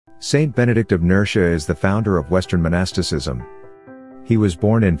Saint Benedict of Nursia is the founder of Western monasticism. He was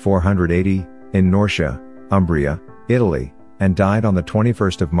born in 480, in Norcia, Umbria, Italy, and died on the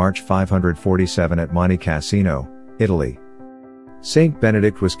 21st of March 547 at Monte Cassino, Italy. Saint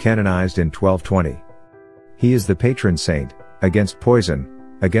Benedict was canonized in 1220. He is the patron saint, against poison,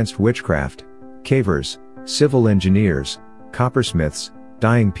 against witchcraft, cavers, civil engineers, coppersmiths,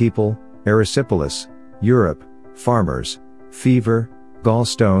 dying people, erysipelas, Europe, farmers, fever,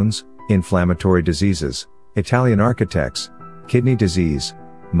 gallstones, inflammatory diseases, Italian architects, kidney disease,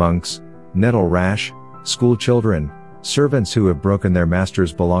 monks, nettle rash, school children, servants who have broken their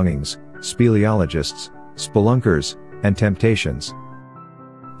master's belongings, speleologists, spelunkers, and temptations.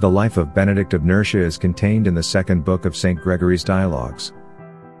 The life of Benedict of Nursia is contained in the second book of St. Gregory's Dialogues.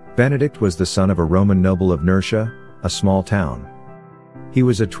 Benedict was the son of a Roman noble of Nursia, a small town. He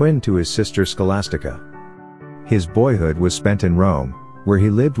was a twin to his sister Scholastica. His boyhood was spent in Rome, where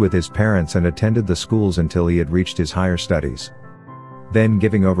he lived with his parents and attended the schools until he had reached his higher studies. Then,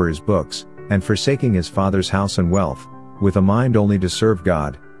 giving over his books, and forsaking his father's house and wealth, with a mind only to serve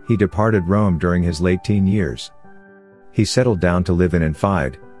God, he departed Rome during his late teen years. He settled down to live in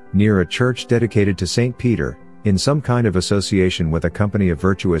Infide, near a church dedicated to St. Peter, in some kind of association with a company of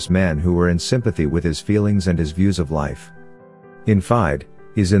virtuous men who were in sympathy with his feelings and his views of life. Infide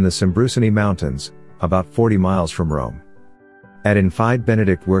is in the Sembrusini Mountains, about 40 miles from Rome. At Infide,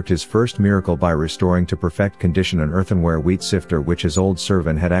 Benedict worked his first miracle by restoring to perfect condition an earthenware wheat sifter which his old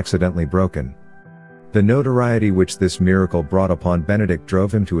servant had accidentally broken. The notoriety which this miracle brought upon Benedict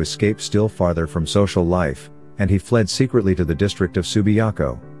drove him to escape still farther from social life, and he fled secretly to the district of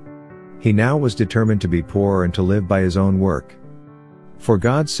Subiaco. He now was determined to be poor and to live by his own work. For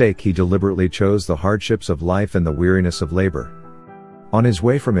God's sake he deliberately chose the hardships of life and the weariness of labor. On his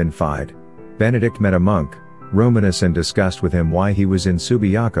way from Infide, Benedict met a monk, Romanus, and discussed with him why he was in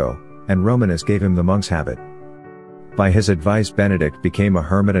Subiaco, and Romanus gave him the monk's habit. By his advice Benedict became a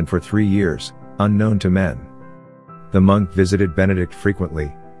hermit and for 3 years, unknown to men. The monk visited Benedict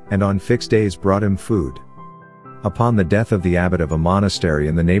frequently, and on fixed days brought him food. Upon the death of the abbot of a monastery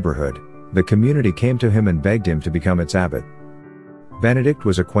in the neighborhood, the community came to him and begged him to become its abbot. Benedict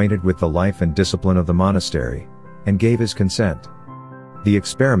was acquainted with the life and discipline of the monastery, and gave his consent. The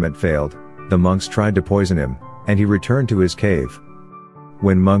experiment failed, the monks tried to poison him, and he returned to his cave.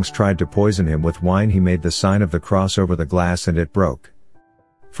 When monks tried to poison him with wine he made the sign of the cross over the glass and it broke.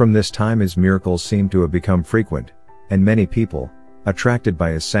 From this time his miracles seem to have become frequent, and many people, attracted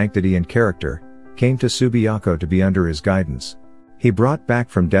by his sanctity and character, came to Subiaco to be under his guidance. He brought back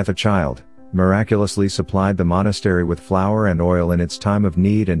from death a child, miraculously supplied the monastery with flour and oil in its time of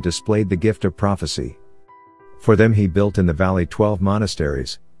need, and displayed the gift of prophecy. For them he built in the valley 12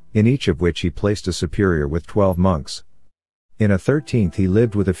 monasteries, in each of which he placed a superior with 12 monks. In a 13th he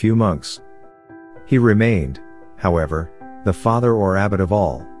lived with a few monks. He remained, however, the father or abbot of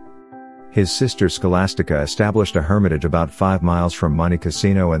all. His sister Scholastica established a hermitage about 5 miles from Monte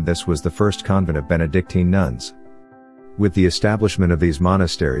Cassino, and this was the first convent of Benedictine nuns. With the establishment of these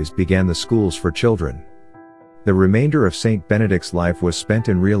monasteries began the schools for children. The remainder of Saint Benedict's life was spent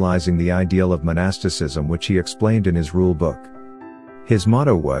in realizing the ideal of monasticism, which he explained in his rule book. His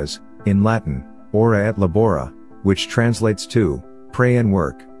motto was, in Latin, ora et labora, which translates to, pray and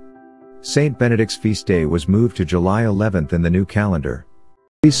work. Saint Benedict's feast day was moved to July 11th in the new calendar.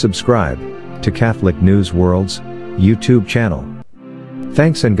 Please subscribe to Catholic News World's YouTube channel.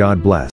 Thanks and God bless.